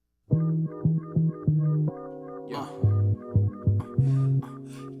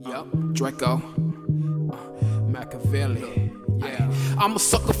Draco, Machiavelli. Yeah. I'm a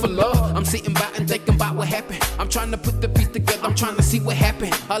sucker for love. I'm sitting back and thinking about what happened. I'm trying to put the piece together. I'm trying to see what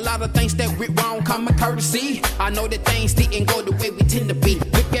happened. A lot of things that went wrong, common courtesy. I know that things didn't go the way we tend to be.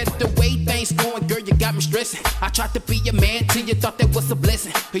 Look at the way things going, girl, you got me stressing. I tried to be your man till you thought that was a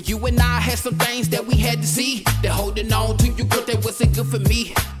blessing. But you and I had some things that we had to see. That holding on to you, girl, that wasn't good for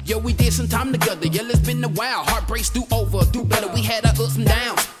me. Yo, we did some time together. Yeah, it's been a while. Heartbreaks do over, do better. We had our ups and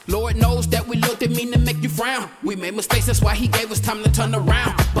downs. Lord knows that we looked at me to make you frown. We made mistakes, that's why he gave us time to turn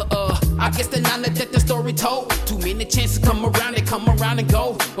around. But I guess the now that the story told. Too many chances come around, they come around and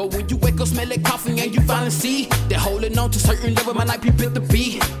go. But when you wake up, smell like coffee and you finally see that holding on to certain level might not be fit to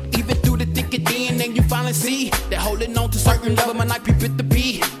be. Even through the thick and thin, and you finally see that holding on to certain level might not be fit to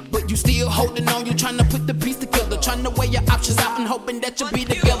be. But you still holding on, you're trying to put the piece together, trying to weigh your options out and hoping that you'll be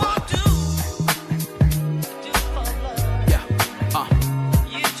together.